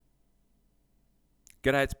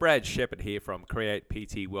G'day, it's Brad Shepherd here from Create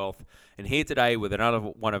PT Wealth, and here today with another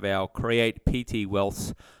one of our Create PT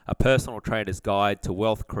Wealth's A Personal Trainer's Guide to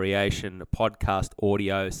Wealth Creation podcast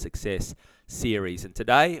audio success series. And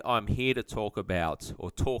today I'm here to talk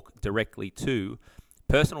directly to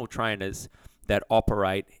personal trainers that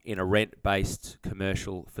operate in a rent-based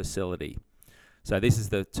commercial facility. So this is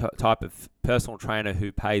the type of personal trainer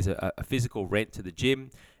who pays a physical rent to the gym.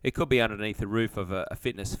 It could be underneath the roof of a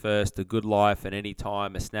Fitness First, a Good Life, at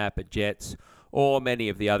Anytime, a Snap, a Jets, or many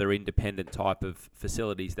of the other independent type of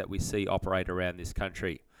facilities that we see operate around this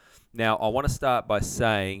country. Now, I want to start by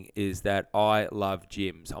saying is that I love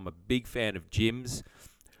gyms. I'm a big fan of gyms.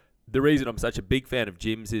 The reason I'm such a big fan of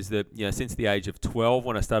gyms is that, since the age of 12,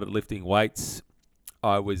 when I started lifting weights,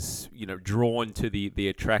 I was, drawn to the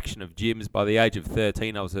attraction of gyms. By the age of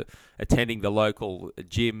 13, I was attending the local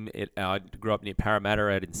gym. I grew up near Parramatta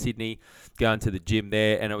out in Sydney, going to the gym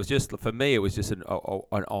there. And it was just, for me, it was just an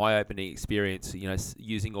eye-opening experience,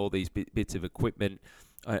 using all these bits of equipment,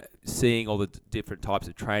 seeing all the different types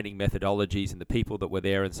of training methodologies and the people that were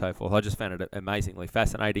there and so forth. I just found it amazingly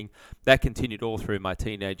fascinating. That continued all through my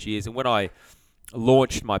teenage years. And when I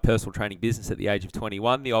launched my personal training business at the age of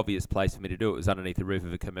 21, the obvious place for me to do it was underneath the roof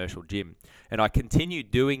of a commercial gym. And I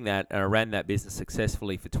continued doing that, and I ran that business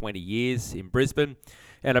successfully for 20 years in Brisbane.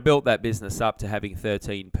 And I built that business up to having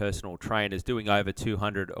 13 personal trainers doing over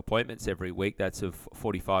 200 appointments every week. That's of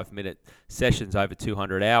 45-minute sessions over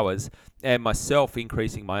 200 hours. And myself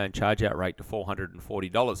increasing my own charge-out rate to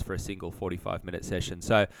 $440 for a single 45-minute session.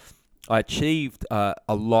 So I achieved a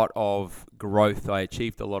lot of growth. I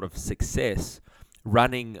achieved a lot of success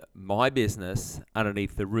running my business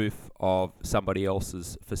underneath the roof of somebody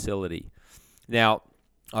else's facility. Now,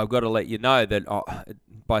 I've got to let you know that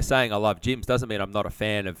by saying I love gyms doesn't mean I'm not a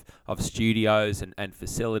fan of studios and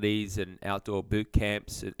facilities and outdoor boot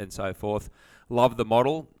camps and so forth. Love the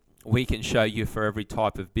model. We can show you for every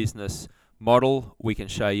type of business model, we can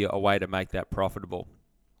show you a way to make that profitable.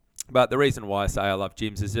 But the reason why I say I love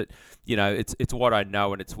gyms is that, it's what I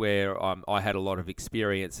know, and it's where I had a lot of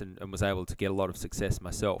experience and was able to get a lot of success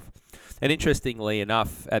myself. And interestingly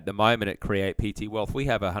enough, at the moment at Create PT Wealth, we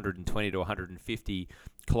have 120 to 150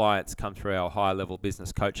 clients come through our high-level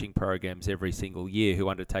business coaching programs every single year who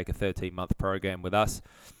undertake a 13-month program with us.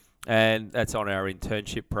 And that's on our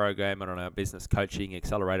internship program and on our business coaching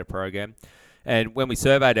accelerator program. And when we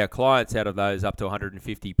surveyed our clients, out of those up to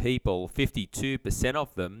 150 people, 52%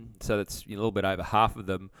 of them, so that's a little bit over half of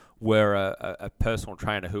them, were a personal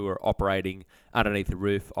trainer who were operating underneath the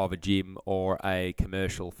roof of a gym or a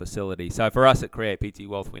commercial facility. So for us at Create PT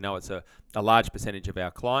Wealth, we know it's a large percentage of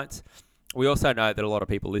our clients. We also know that a lot of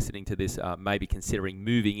people listening to this may be considering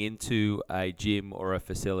moving into a gym or a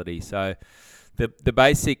facility. So the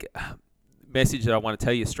basic message that I want to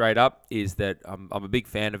tell you straight up is that I'm a big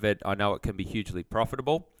fan of it. I know it can be hugely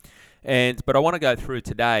profitable. But I want to go through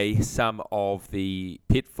today some of the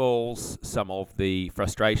pitfalls, some of the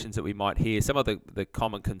frustrations that we might hear, some of the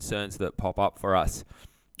common concerns that pop up for us.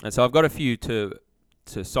 And so I've got a few to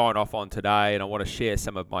sign off on today, and I want to share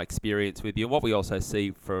some of my experience with you and what we also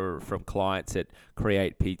see from clients at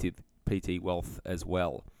Create PT Wealth as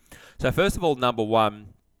well. So first of all, number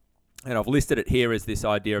one, and I've listed it here as this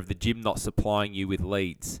idea of the gym not supplying you with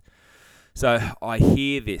leads. So I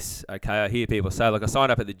hear this, okay? I hear people say, look, I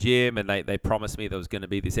signed up at the gym and they promised me there was going to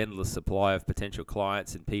be this endless supply of potential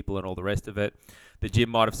clients and people and all the rest of it. The gym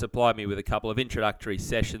might have supplied me with a couple of introductory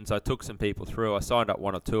sessions. I took some people through. I signed up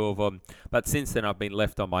one or two of them. But since then, I've been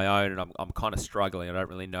left on my own, and I'm kind of struggling. I don't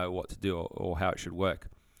really know what to do or how it should work.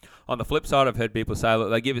 On the flip side, I've heard people say,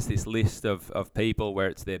 look, they give us this list of people where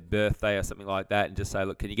it's their birthday or something like that, and just say,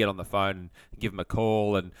 look, can you get on the phone and give them a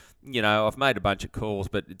call? And, I've made a bunch of calls,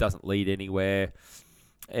 but it doesn't lead anywhere.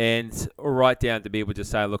 And right down to be able to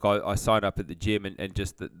say, look, I signed up at the gym and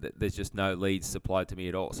just there's just no leads supplied to me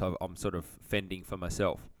at all. So I'm sort of fending for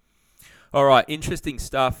myself. All right, interesting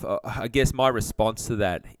stuff. I guess my response to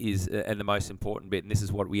that is, and the most important bit, and this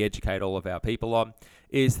is what we educate all of our people on,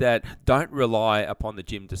 is that don't rely upon the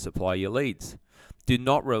gym to supply your leads. Do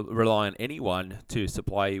not rely on anyone to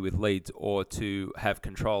supply you with leads or to have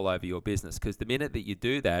control over your business, because the minute that you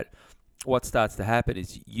do that, what starts to happen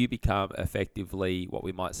is you become effectively what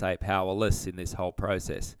we might say powerless in this whole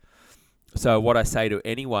process. So what I say to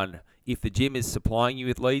anyone, if the gym is supplying you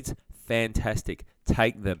with leads, fantastic,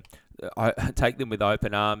 take them. Take them with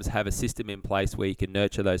open arms, have a system in place where you can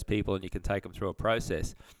nurture those people and you can take them through a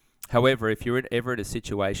process. However, if you're ever in a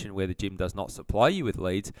situation where the gym does not supply you with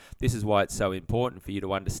leads, this is why it's so important for you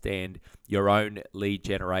to understand your own lead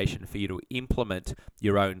generation, for you to implement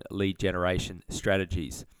your own lead generation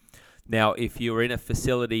strategies. Now, if you're in a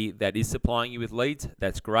facility that is supplying you with leads,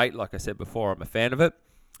 that's great. Like I said before, I'm a fan of it.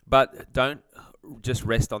 But don't just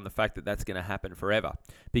rest on the fact that that's going to happen forever,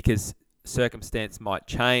 because circumstance might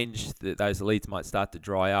change, that those leads might start to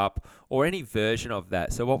dry up, or any version of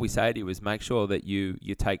that. So what we say to you is make sure that you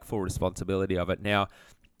take full responsibility of it. Now,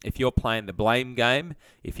 if you're playing the blame game,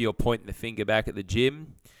 if you're pointing the finger back at the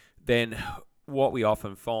gym, then what we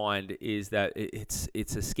often find is that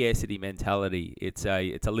it's a scarcity mentality. It's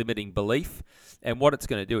a limiting belief, and what it's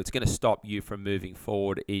going to do, it's going to stop you from moving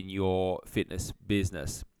forward in your fitness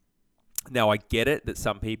business. Now, I get it that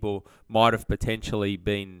some people might have potentially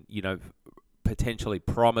been, potentially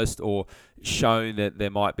promised or shown that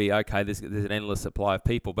there might be, there's an endless supply of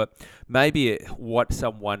people, but maybe what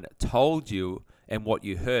someone told you and what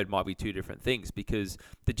you heard might be two different things, because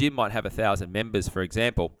the gym might have 1,000 members, for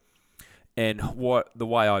example. And the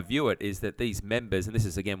way I view it is that these members, and this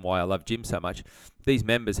is again why I love gym so much, these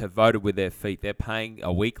members have voted with their feet. They're paying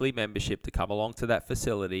a weekly membership to come along to that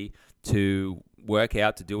facility to work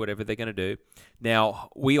out, to do whatever they're going to do. Now,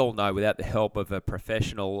 we all know without the help of a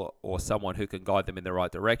professional or someone who can guide them in the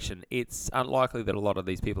right direction, it's unlikely that a lot of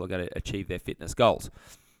these people are going to achieve their fitness goals.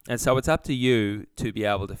 And so it's up to you to be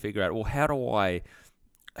able to figure out, well, how do I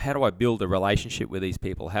build a relationship with these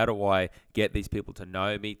people? How do I get these people to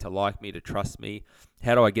know me, to like me, to trust me?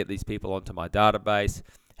 How do I get these people onto my database?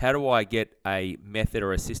 How do I get a method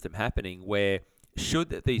or a system happening where,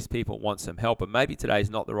 should these people want some help, and maybe today's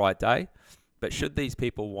not the right day, but should these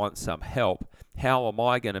people want some help, how am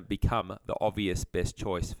I going to become the obvious best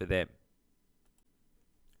choice for them?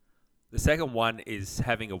 The second one is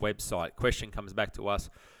having a website. Question comes back to us: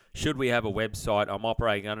 should we have a website? I'm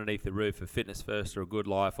operating underneath the roof of Fitness First or A Good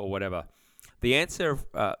Life or whatever. The answer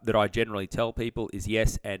that I generally tell people is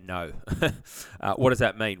yes and no. What does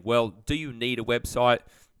that mean? Well, do you need a website?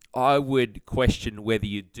 I would question whether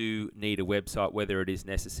you do need a website, whether it is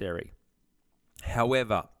necessary.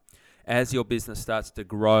 However, as your business starts to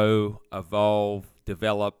grow, evolve,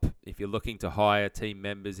 develop, if you're looking to hire team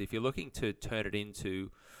members, if you're looking to turn it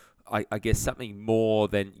into, I guess, something more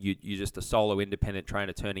than you're just a solo independent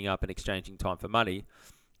trainer turning up and exchanging time for money,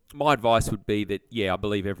 my advice would be that, I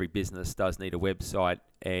believe every business does need a website.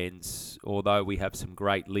 And although we have some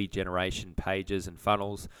great lead generation pages and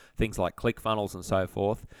funnels, things like ClickFunnels and so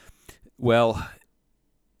forth, well,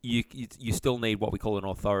 you still need what we call an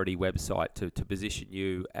authority website to position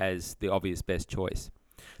you as the obvious best choice.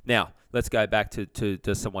 Now, let's go back to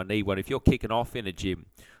does someone need one? If you're kicking off in a gym,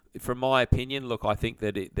 from my opinion, look, I think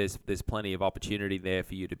that there's plenty of opportunity there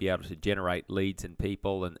for you to be able to generate leads and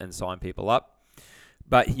people and sign people up.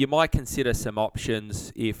 But you might consider some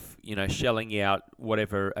options if, shelling out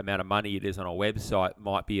whatever amount of money it is on a website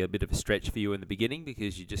might be a bit of a stretch for you in the beginning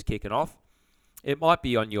because you're just kicking off. It might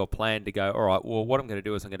be on your plan to go, all right, well, what I'm going to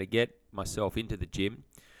do is I'm going to get myself into the gym.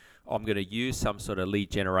 I'm going to use some sort of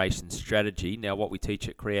lead generation strategy. Now, what we teach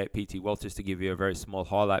at Create PT Wealth, just to give you a very small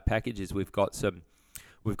highlight package, is we've got some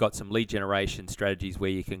lead generation strategies where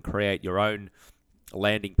you can create your own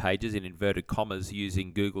landing pages in inverted commas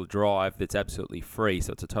using Google Drive. That's absolutely free.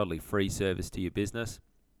 So it's a totally free service to your business.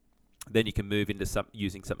 Then you can move into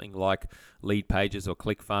using something like Lead Pages or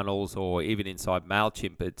ClickFunnels, or even inside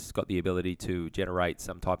MailChimp, it's got the ability to generate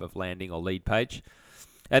some type of landing or lead page.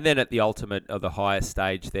 And then at the ultimate or the highest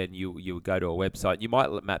stage, then you would go to a website. You might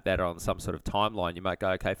map that on some sort of timeline. You might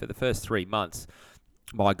go, okay, for the first 3 months,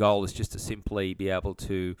 my goal is just to simply be able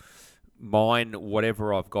to mine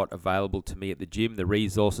whatever I've got available to me at the gym, the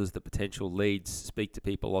resources, the potential leads, speak to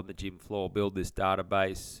people on the gym floor, build this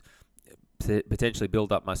database, potentially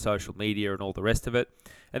build up my social media and all the rest of it.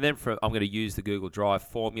 And then I'm going to use the Google Drive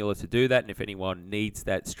formula to do that. And if anyone needs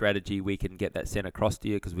that strategy, we can get that sent across to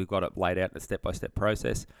you because we've got it laid out in a step-by-step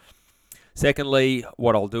process. Secondly,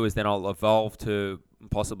 what I'll do is then I'll evolve to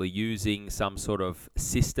possibly using some sort of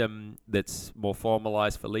system that's more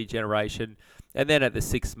formalized for lead generation. And then at the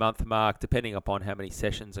 6-month mark, depending upon how many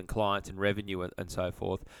sessions and clients and revenue and so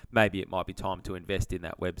forth, maybe it might be time to invest in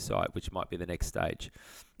that website, which might be the next stage.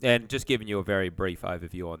 And just giving you a very brief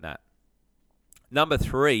overview on that. Number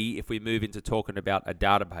 3, if we move into talking about a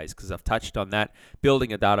database, because I've touched on that,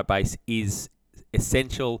 building a database is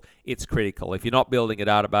essential. It's critical. If you're not building a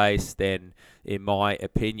database, then in my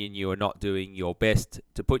opinion, you are not doing your best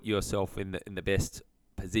to put yourself in the best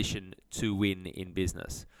position to win in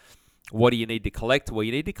business. What do you need to collect? Well,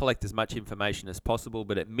 you need to collect as much information as possible,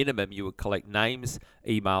 but at minimum, you would collect names,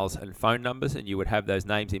 emails, and phone numbers, and you would have those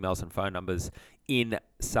names, emails, and phone numbers in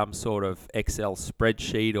some sort of Excel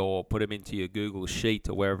spreadsheet or put them into your Google Sheet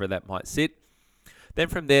or wherever that might sit. Then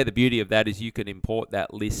from there, the beauty of that is you can import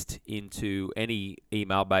that list into any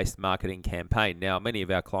email-based marketing campaign. Now, many of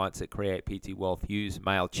our clients at Create PT Wealth use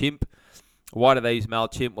MailChimp. Why do they use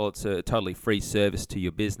MailChimp? Well, it's a totally free service to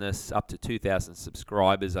your business. Up to 2,000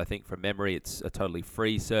 subscribers, I think from memory, it's a totally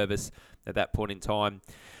free service at that point in time.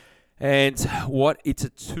 And it's a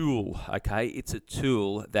tool, okay? It's a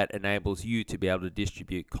tool that enables you to be able to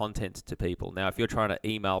distribute content to people. Now, if you're trying to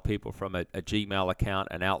email people from a Gmail account,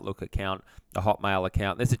 an Outlook account, a Hotmail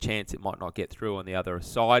account, there's a chance it might not get through on the other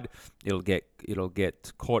side. It'll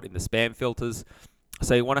get caught in the spam filters.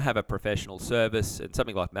 So you want to have a professional service, and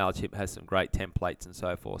something like MailChimp has some great templates and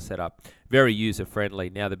so forth set up. Very user-friendly.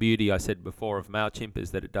 Now, the beauty I said before of MailChimp is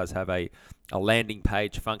that it does have a landing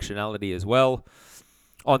page functionality as well.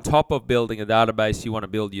 On top of building a database, you want to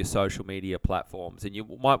build your social media platforms, and you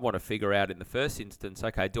might want to figure out in the first instance,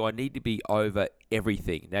 okay, do I need to be over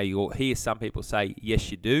everything? Now, you'll hear some people say,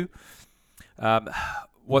 yes, you do.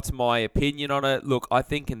 What's my opinion on it? Look, I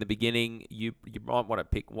think in the beginning, you might want to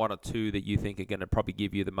pick one or two that you think are going to probably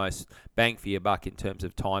give you the most bang for your buck in terms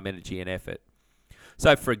of time, energy, and effort.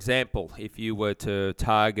 So, for example, if you were to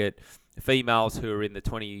target females who are in the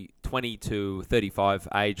 20 to 35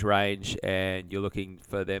 age range, and you're looking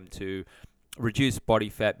for them to reduce body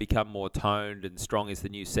fat, become more toned and strong is the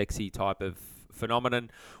new sexy type of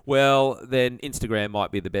phenomenon, well, then Instagram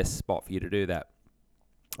might be the best spot for you to do that.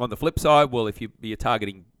 On the flip side, well, if you're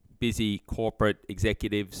targeting busy corporate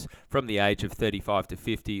executives from the age of 35 to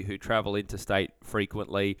 50 who travel interstate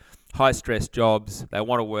frequently, high-stress jobs, they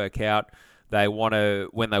want to work out,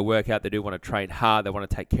 when they work out, they do want to train hard, they want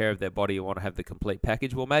to take care of their body, and want to have the complete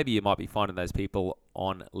package. Well, maybe you might be finding those people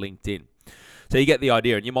on LinkedIn. So you get the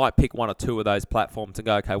idea, and you might pick one or two of those platforms and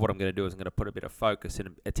go, okay, what I'm going to do is I'm going to put a bit of focus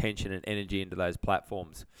and attention and energy into those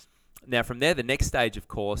platforms. Now, from there, the next stage, of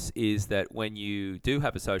course, is that when you do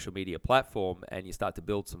have a social media platform and you start to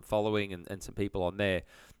build some following and some people on there,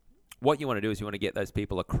 what you want to do is you want to get those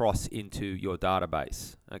people across into your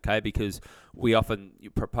database, okay? Because we often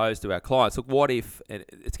propose to our clients, look, what if, and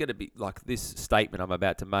it's going to be like this statement I'm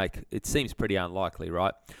about to make, it seems pretty unlikely,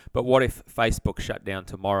 right? But what if Facebook shut down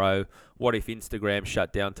tomorrow? What if Instagram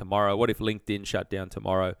shut down tomorrow? What if LinkedIn shut down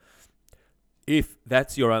tomorrow? If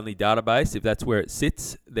that's your only database, if that's where it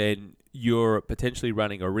sits, then you're potentially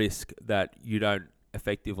running a risk that you don't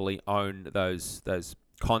effectively own those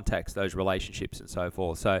contacts, those relationships and so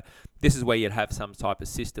forth. So this is where you'd have some type of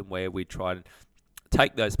system where we try and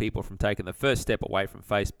take those people from taking the first step away from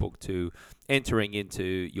Facebook to entering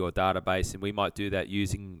into your database. And we might do that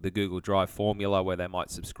using the Google Drive formula, where they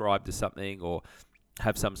might subscribe to something or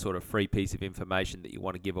have some sort of free piece of information that you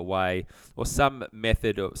want to give away, or some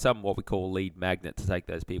method or some what we call lead magnet to take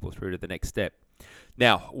those people through to the next step.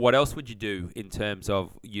 Now, what else would you do in terms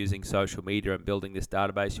of using social media and building this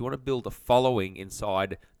database? You want to build a following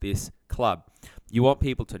inside this club. You want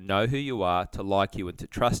people to know who you are, to like you, and to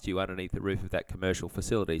trust you underneath the roof of that commercial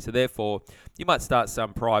facility. So therefore, you might start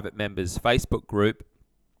some private members Facebook group,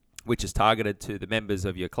 which is targeted to the members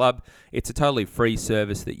of your club. It's a totally free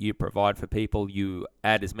service that you provide for people. You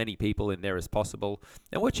add as many people in there as possible.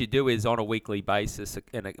 And what you do is on a weekly basis,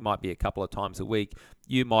 and it might be a couple of times a week,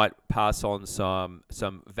 you might pass on some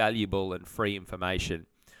valuable and free information.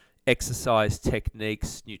 Exercise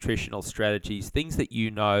techniques, nutritional strategies, things that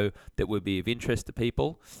you know that would be of interest to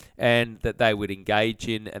people and that they would engage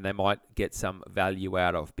in and they might get some value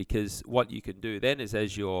out of. Because what you can do then is,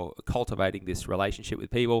 as you're cultivating this relationship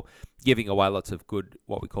with people, giving away lots of good,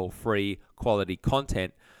 what we call free quality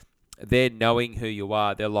content, they're knowing who you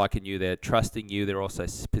are, they're liking you, they're trusting you, they're also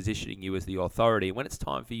positioning you as the authority. When it's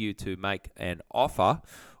time for you to make an offer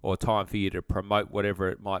or time for you to promote whatever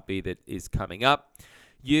it might be that is coming up,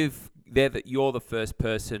 you're the first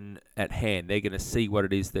person at hand. They're going to see what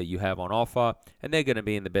it is that you have on offer, and they're going to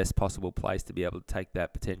be in the best possible place to be able to take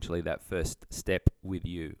that first step with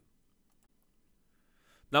you.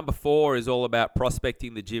 Number 4 is all about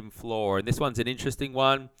prospecting the gym floor, and this one's an interesting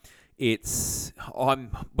one.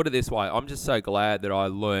 Put it this way, I'm just so glad that I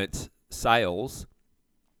learnt sales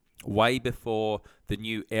way before the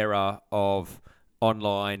new era of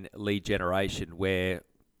online lead generation, where,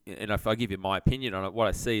 and if I give you my opinion on it, what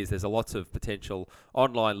I see is there's a lots of potential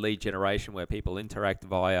online lead generation where people interact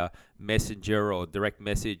via messenger or direct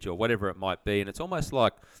message or whatever it might be. And it's almost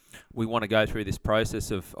like we want to go through this process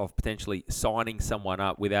of potentially signing someone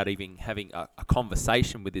up without even having a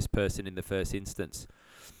conversation with this person in the first instance.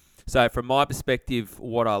 So from my perspective,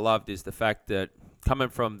 what I loved is the fact that coming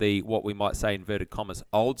from the, what we might say, inverted commas,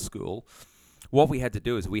 old school, what we had to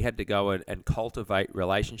do is we had to go and cultivate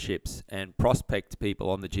relationships and prospect people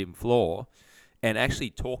on the gym floor. and actually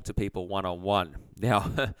talk to people one-on-one.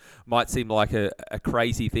 Now, might seem like a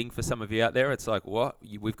crazy thing for some of you out there. It's like, what?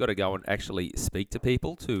 We've got to go and actually speak to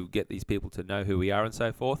people to get these people to know who we are and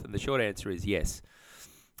so forth. And the short answer is yes.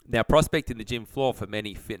 Now, prospecting the gym floor for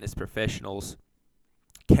many fitness professionals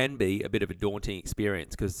can be a bit of a daunting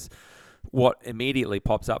experience, because what immediately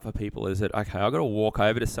pops up for people is that, okay, I've got to walk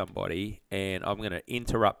over to somebody and I'm going to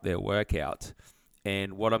interrupt their workout.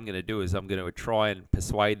 And what I'm going to do is I'm going to try and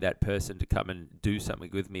persuade that person to come and do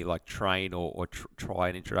something with me, like train or try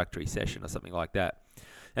an introductory session or something like that.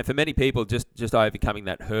 And for many people, just overcoming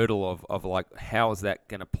that hurdle of like, how is that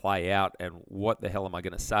going to play out, and what the hell am I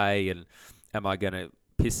going to say, and am I going to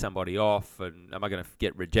piss somebody off, and am I going to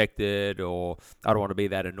get rejected, or I don't want to be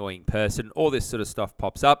that annoying person. All this sort of stuff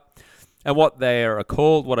pops up. And what they are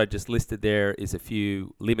called, what I just listed there, is a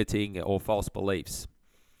few limiting or false beliefs.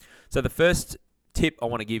 So the first tip I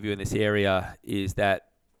want to give you in this area is that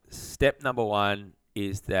step number one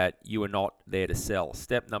is that you are not there to sell.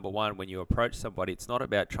 Step number one, when you approach somebody, it's not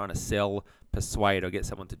about trying to sell, persuade, or get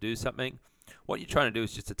someone to do something. What you're trying to do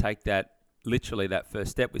is just to take that, literally that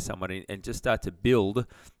first step with somebody, and just start to build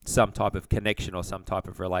some type of connection or some type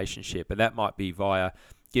of relationship. And that might be via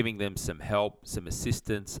giving them some help, some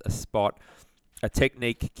assistance, a spot, a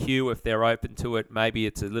technique cue if they're open to it. Maybe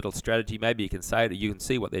it's a little strategy. Maybe you can say that you can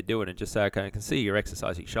see what they're doing and just say, okay, I can see you're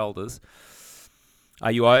exercising shoulders.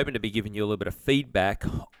 Are you open to be giving you a little bit of feedback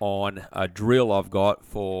on a drill I've got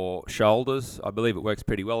for shoulders? I believe it works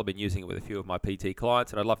pretty well. I've been using it with a few of my PT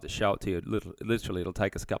clients, and I'd love to show it to you. Literally, it'll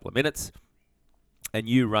take us a couple of minutes, and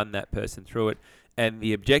you run that person through it. And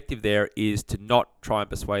the objective there is to not try and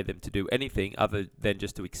persuade them to do anything other than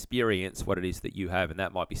just to experience what it is that you have, and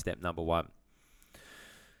that might be step number one.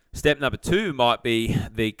 Step number two might be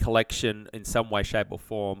the collection in some way, shape, or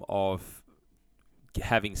form of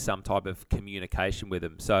having some type of communication with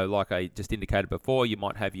them. So like I just indicated before, you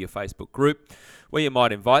might have your Facebook group where you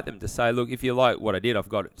might invite them to say, look, if you like what I did, I've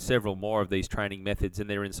got several more of these training methods and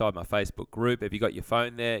they're inside my Facebook group. Have you got your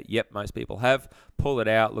phone there? Yep, most people have. Pull it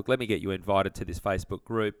out. Look, let me get you invited to this Facebook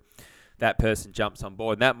group. That person jumps on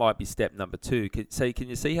board, and that might be step number two. So can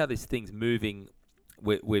you see how this thing's moving?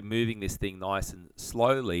 We're moving this thing nice and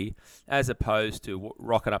slowly, as opposed to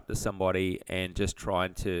rocking up to somebody and just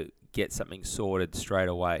trying to get something sorted straight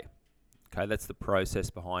away. Okay, that's the process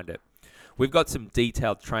behind it. We've got some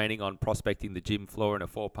detailed training on prospecting the gym floor in a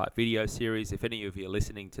 4-part video series. If any of you are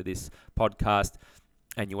listening to this podcast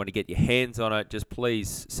and you want to get your hands on it, just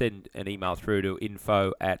please send an email through to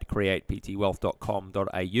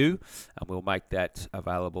info@createptwealth.com.au and we'll make that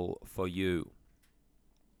available for you.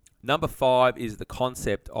 Number 5 is the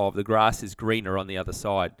concept of the grass is greener on the other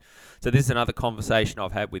side. So this is another conversation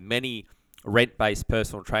I've had with many rent-based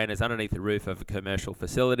personal trainers underneath the roof of a commercial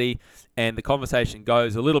facility, and the conversation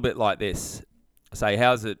goes a little bit like this. Say,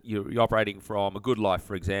 how's it, you're operating from a Good Life,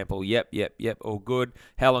 for example. Yep, all good.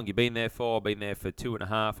 How long you been there for? Been there for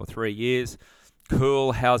 2.5 or 3 years.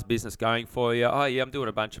 Cool. How's business going for you? Oh yeah, I'm doing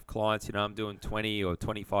a bunch of clients, I'm doing 20 or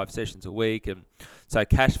 25 sessions a week, and so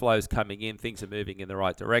cash flow's coming in, things are moving in the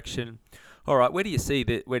right direction. All right, where do you see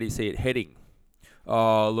it heading?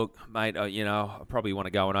 Oh, look, mate, I probably want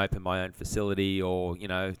to go and open my own facility, or,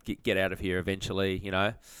 get out of here eventually,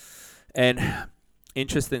 And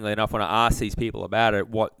interestingly enough, when I ask these people about it,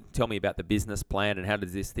 tell me about the business plan and how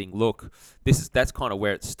does this thing look? That's kind of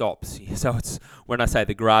where it stops. So it's when I say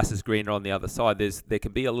the grass is greener on the other side, there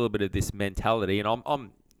can be a little bit of this mentality, and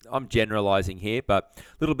I'm generalizing here, but a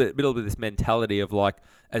little bit of this mentality of like,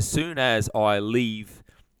 as soon as I leave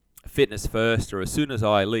Fitness First, or as soon as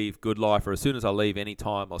I leave Good Life, or as soon as I leave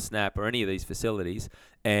Anytime or Snap or any of these facilities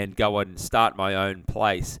and go and start my own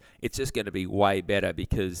place, it's just going to be way better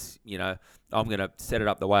because, I'm going to set it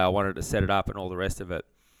up the way I wanted to set it up and all the rest of it.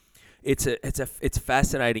 It's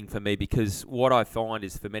fascinating for me because what I find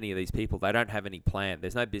is for many of these people, they don't have any plan.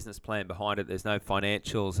 There's no business plan behind it. There's no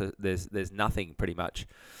financials. There's nothing pretty much.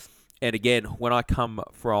 And again, when I come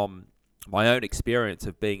from my own experience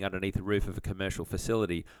of being underneath the roof of a commercial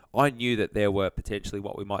facility, I knew that there were potentially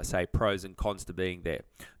what we might say pros and cons to being there.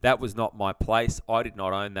 That was not my place. I did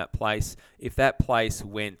not own that place. If that place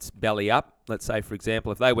went belly up, let's say, for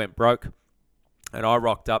example, if they went broke and I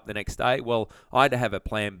rocked up the next day, well, I had to have a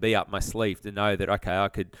plan B up my sleeve to know that,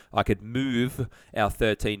 okay, I could move our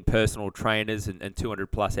 13 personal trainers and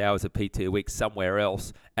 200 plus hours of PT a week somewhere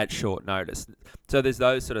else at short notice. So there's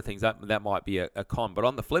those sort of things. That might be a con. But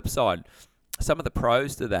on the flip side, some of the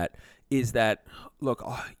pros to that is that, look,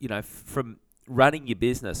 from running your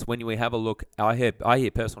business, when we have a look, I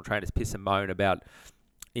hear personal trainers piss and moan about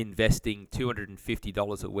investing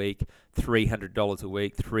 $250 a week, $300 a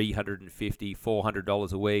week, $350,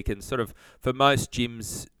 $400 a week. And sort of for most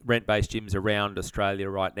gyms, rent-based gyms around Australia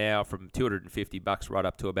right now, from $250 right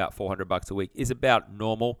up to about $400 a week is about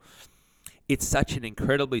normal. It's such an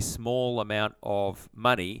incredibly small amount of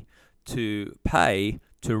money to pay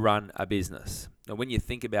to run a business. Now, when you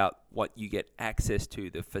think about what you get access to,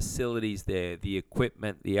 the facilities there, the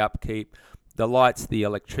equipment, the upkeep, the lights, the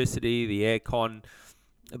electricity, the aircon,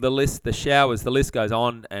 the showers, the list goes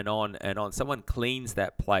on and on and on. Someone cleans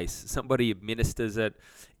that place. Somebody administers it.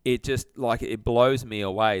 It just, it blows me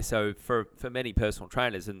away. So for many personal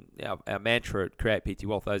trainers, and our mantra at Create PT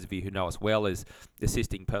Wealth, those of you who know us well, is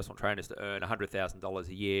assisting personal trainers to earn $100,000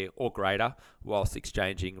 a year or greater, whilst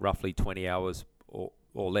exchanging roughly 20 hours or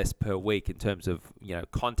less per week in terms of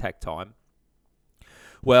contact time.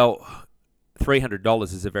 Well, $300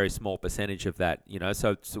 is a very small percentage of that,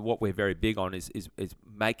 So what we're very big on is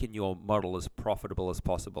making your model as profitable as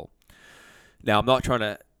possible. Now, I'm not trying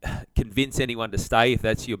to convince anyone to stay. If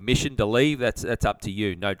that's your mission to leave, that's up to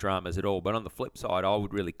you. No dramas at all. But on the flip side, I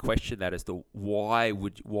would really question that as to why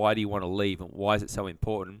do you want to leave, and why is it so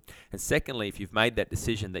important? And secondly, if you've made that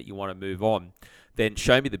decision that you want to move on, then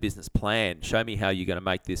show me the business plan. Show me how you're going to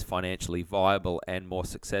make this financially viable and more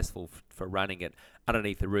successful for running it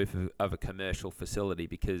underneath the roof of a commercial facility.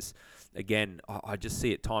 Because, again, I just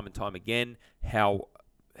see it time and time again how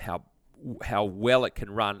well it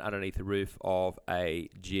can run underneath the roof of a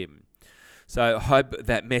gym. So I hope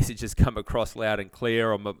that message has come across loud and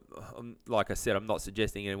clear. Like I said, I'm not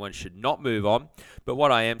suggesting anyone should not move on, but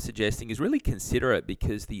what I am suggesting is really consider it,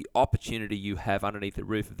 because the opportunity you have underneath the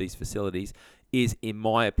roof of these facilities is, in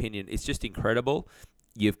my opinion, it's just incredible.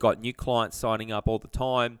 You've got new clients signing up all the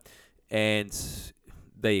time, and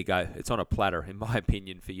there you go. It's on a platter, in my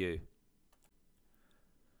opinion, for you.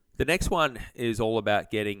 The next one is all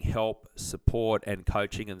about getting help, support, and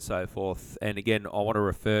coaching and so forth. And again, I want to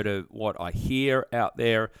refer to what I hear out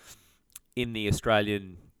there in the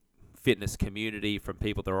Australian fitness community from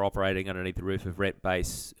people that are operating underneath the roof of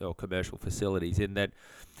rent-based or commercial facilities, in that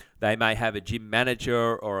they may have a gym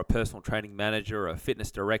manager or a personal training manager or a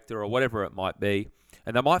fitness director or whatever it might be,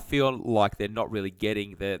 and they might feel like they're not really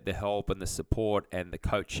getting the help and the support and the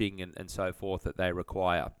coaching and so forth that they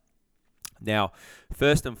require. Now,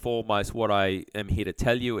 first and foremost, what I am here to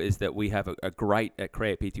tell you is that we have at Create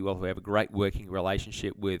PT Wealth, we have a great working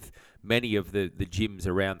relationship with many of the gyms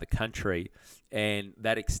around the country, and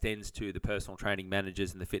that extends to the personal training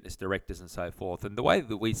managers and the fitness directors and so forth. And the way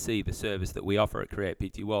that we see the service that we offer at Create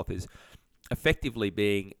PT Wealth is effectively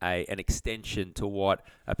being an extension to what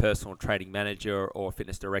a personal training manager or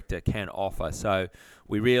fitness director can offer. So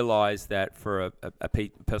we realize that for a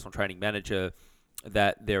personal training manager,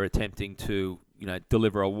 that they're attempting to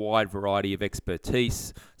deliver a wide variety of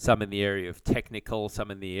expertise, some in the area of technical,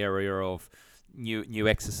 some in the area of new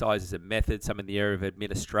exercises and methods, some in the area of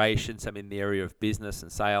administration, some in the area of business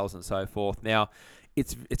and sales and so forth. Now,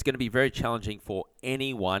 it's going to be very challenging for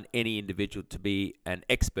any individual to be an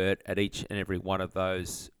expert at each and every one of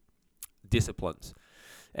those disciplines.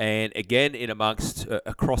 And again,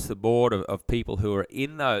 across the board of people who are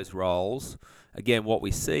in those roles, again, what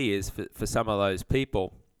we see is for some of those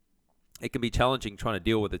people, it can be challenging trying to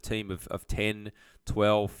deal with a team of 10,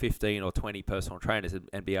 12, 15 or 20 personal trainers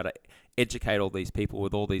and be able to educate all these people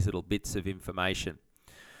with all these little bits of information.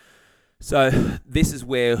 So this is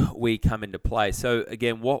where we come into play. So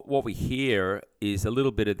again, what we hear is a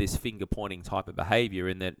little bit of this finger pointing type of behavior,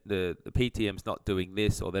 in that the PTM's not doing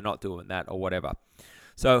this or they're not doing that or whatever.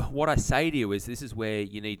 So what I say to you is, this is where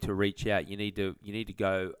you need to reach out. You need to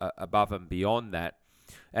go above and beyond that.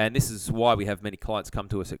 And this is why we have many clients come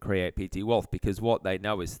to us at Create PT Wealth, because what they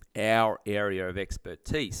know is our area of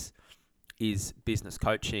expertise is business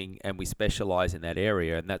coaching, and we specialize in that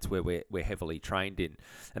area, and that's where we're heavily trained in.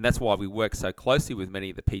 And that's why we work so closely with many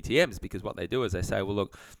of the PTMs, because what they do is they say, well,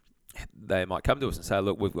 look, they might come to us and say,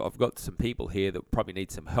 look, I've got some people here that probably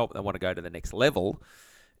need some help. They want to go to the next level.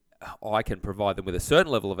 I can provide them with a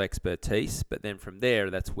certain level of expertise, but then from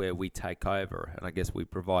there, that's where we take over. And I guess we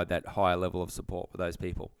provide that higher level of support for those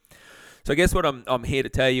people. So I guess what I'm here to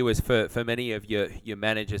tell you is, for many of your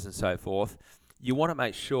managers and so forth, you want to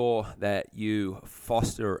make sure that you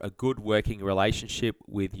foster a good working relationship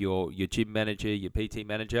with your gym manager, your PT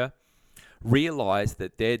manager. Realize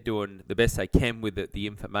that they're doing the best they can with the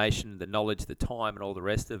information, the knowledge, the time, and all the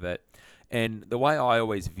rest of it. And the way I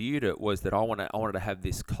always viewed it was that I wanted to have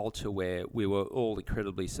this culture where we were all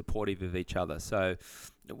incredibly supportive of each other. So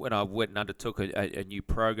when I went and undertook a new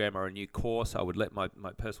program or a new course, I would let my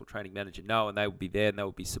personal training manager know, and they would be there and they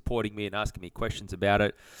would be supporting me and asking me questions about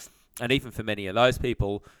it. And even for many of those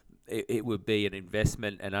people, it would be an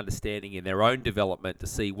investment and understanding in their own development to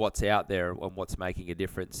see what's out there and what's making a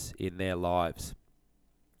difference in their lives.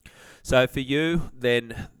 So for you,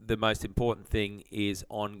 then the most important thing is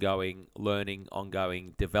ongoing learning,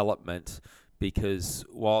 ongoing development, because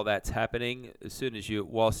while that's happening, as soon as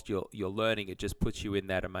whilst you're learning, it just puts you in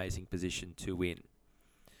that amazing position to win.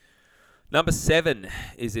 Number 7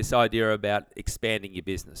 is this idea about expanding your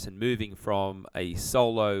business and moving from a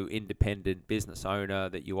solo independent business owner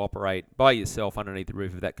that you operate by yourself underneath the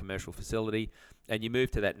roof of that commercial facility, and you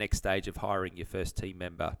move to that next stage of hiring your first team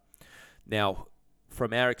member. Now,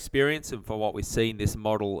 from our experience and from what we've seen, this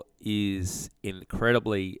model is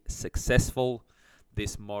incredibly successful.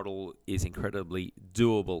 This model is incredibly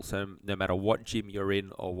doable. So no matter what gym you're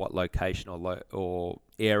in or what location or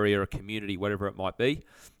area or community, whatever it might be,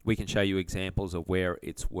 we can show you examples of where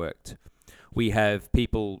it's worked. We have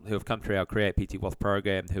people who have come through our Create PT Wealth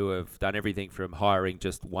program who have done everything from hiring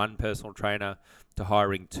just one personal trainer to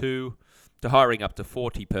hiring 2 to hiring up to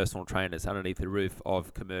 40 personal trainers underneath the roof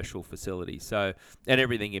of commercial facilities. So, and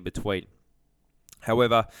everything in between.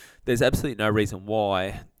 However, there's absolutely no reason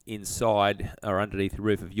why inside or underneath the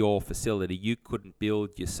roof of your facility you couldn't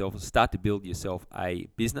start to build yourself a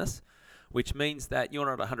business, which means that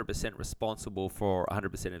you're not 100% responsible for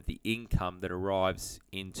 100% of the income that arrives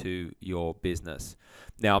into your business.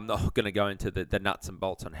 Now, I'm not going to go into the nuts and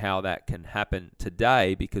bolts on how that can happen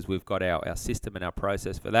today, because we've got our system and our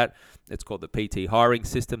process for that. It's called the PT hiring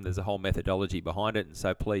system. There's a whole methodology behind it, and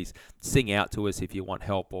so please sing out to us if you want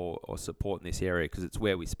help or support in this area, because it's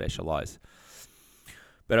where we specialize.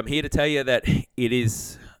 But I'm here to tell you that it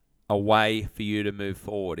is a way for you to move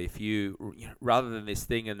forward. If you, rather than this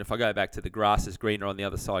thing, and if I go back to the grass is greener on the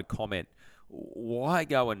other side comment, why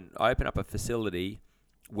go and open up a facility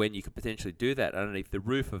when you could potentially do that underneath the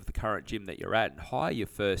roof of the current gym that you're at and hire your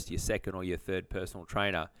first, your second, or your third personal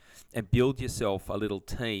trainer and build yourself a little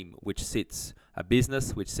team a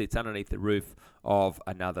business which sits underneath the roof of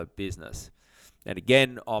another business. And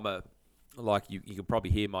again, you can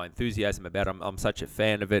probably hear my enthusiasm about it. I'm such a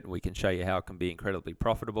fan of it, and we can show you how it can be incredibly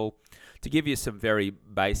profitable. To give you some very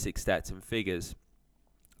basic stats and figures,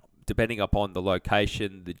 depending upon the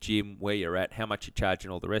location, the gym, where you're at, how much you charge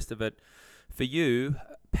and all the rest of it, for you,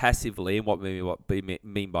 passively, and what we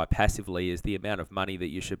mean by passively is the amount of money that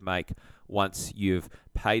you should make once you've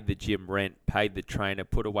paid the gym rent, paid the trainer,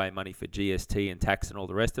 put away money for GST and tax and all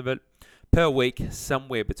the rest of it, per week,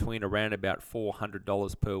 somewhere between around about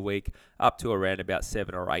 $400 per week up to around about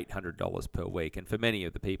 $700 or $800 per week. And for many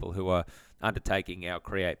of the people who are undertaking our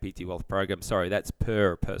Create PT Wealth program, that's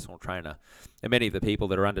per personal trainer. And many of the people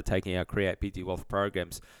that are undertaking our Create PT Wealth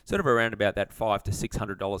programs, sort of around about that $500 to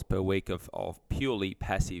 $600 per week of purely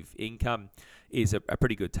passive income is a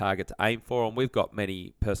pretty good target to aim for. And we've got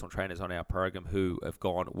many personal trainers on our program who have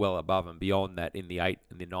gone well above and beyond that in the $800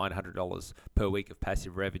 and the $900 per week of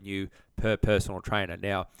passive revenue per personal trainer.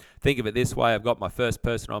 Now, think of it this way. I've got my first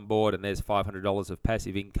person on board and there's $500 of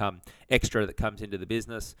passive income extra that comes into the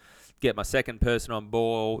business. Get my second person on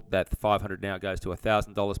board, that $500 now goes to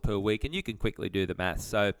 $1,000 per week, and you can quickly do the math.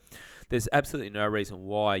 So there's absolutely no reason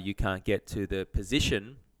why you can't get to the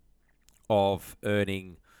position of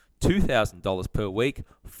earning $2,000 per week,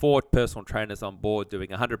 4 personal trainers on board doing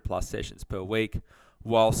 100 plus sessions per week,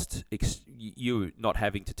 whilst you not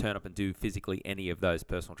having to turn up and do physically any of those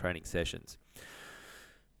personal training sessions.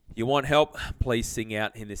 You want help? Please sing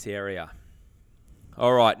out in this area.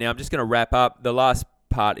 All right, now I'm just going to wrap up. The last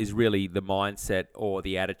part is really the mindset or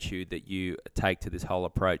the attitude that you take to this whole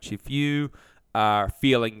approach. If you are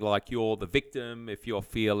feeling like you're the victim, if you're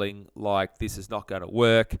feeling like this is not going to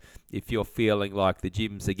work, if you're feeling like the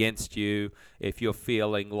gym's against you, if you're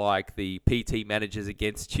feeling like the PT manager's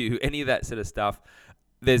against you, any of that sort of stuff,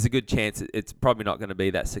 there's a good chance it's probably not going to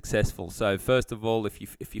be that successful. So first of all, if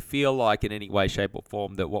you feel like in any way, shape or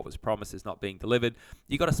form that what was promised is not being delivered,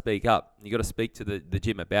 you got to speak up. You got to speak to the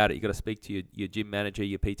gym about it. You got to speak to your gym manager,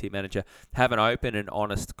 your PT manager, have an open and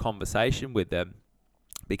honest conversation with them.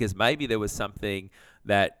 Because maybe there was something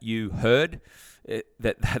that you heard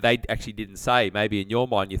that they actually didn't say. Maybe in your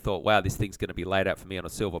mind you thought, wow, this thing's going to be laid out for me on a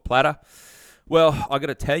silver platter. Well, I got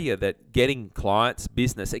to tell you that getting clients,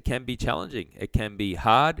 business, it can be challenging. It can be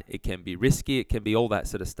hard. It can be risky. It can be all that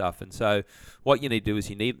sort of stuff. And so what you need to do is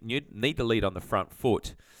you need to lead on the front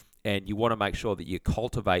foot. And you want to make sure that you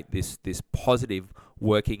cultivate this positive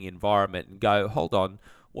working environment and go, hold on,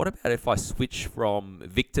 what about if I switch from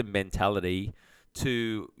victim mentality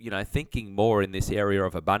to, thinking more in this area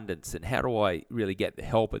of abundance, and how do I really get the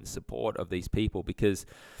help and support of these people? Because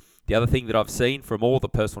The other thing that I've seen from all the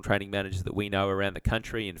personal training managers that we know around the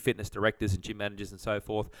country and fitness directors and gym managers and so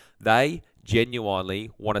forth, they genuinely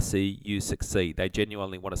want to see you succeed. They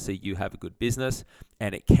genuinely want to see you have a good business,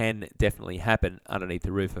 and it can definitely happen underneath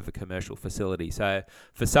the roof of a commercial facility. So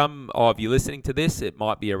for some of you listening to this, it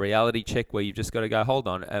might be a reality check where you've just got to go, hold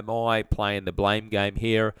on, am I playing the blame game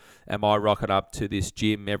here? Am I rocking up to this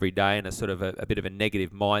gym every day in a sort of a bit of a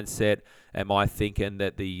negative mindset? Am I thinking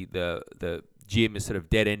that the gym is sort of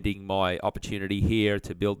dead-ending my opportunity here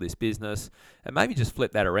to build this business? And maybe just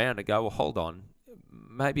flip that around and go, well, hold on.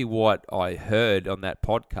 Maybe what I heard on that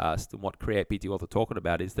podcast and what Create PT Wealth are talking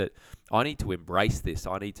about is that I need to embrace this.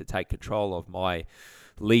 I need to take control of my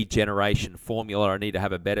lead generation formula. I need to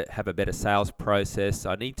have a better sales process.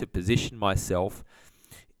 I need to position myself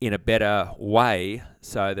in a better way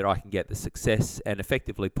so that I can get the success and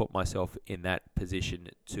effectively put myself in that position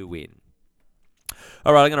to win.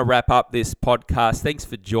 All right, I'm going to wrap up this podcast. Thanks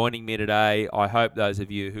for joining me today. I hope those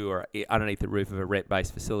of you who are underneath the roof of a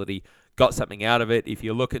rent-based facility got something out of it. If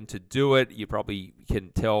you're looking to do it, you probably can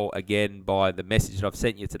tell again by the message that I've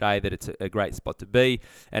sent you today that it's a great spot to be.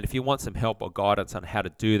 And if you want some help or guidance on how to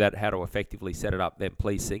do that, how to effectively set it up, then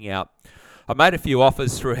please sing out. I made a few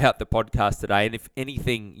offers throughout the podcast today, and if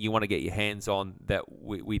anything you want to get your hands on that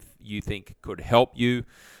you think could help you,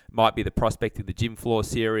 might be the Prospecting the Gym Floor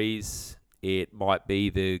series. It might be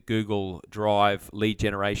the Google Drive lead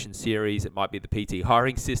generation series. It might be the PT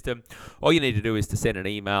hiring system. All you need to do is to send an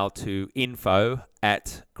email to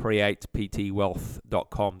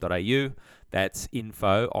info@createptwealth.com.au. That's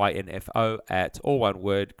info, I-N-F-O, at all one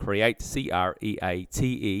word, create,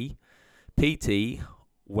 C-R-E-A-T-E, PT,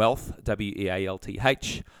 wealth,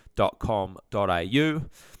 wealth.com.au.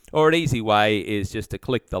 Or an easy way is just to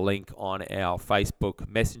click the link on our Facebook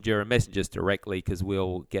Messenger and message us directly, because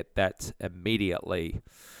we'll get that immediately.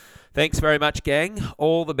 Thanks very much, gang.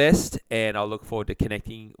 All the best, and I look forward to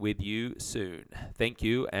connecting with you soon. Thank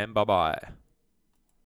you, and bye-bye.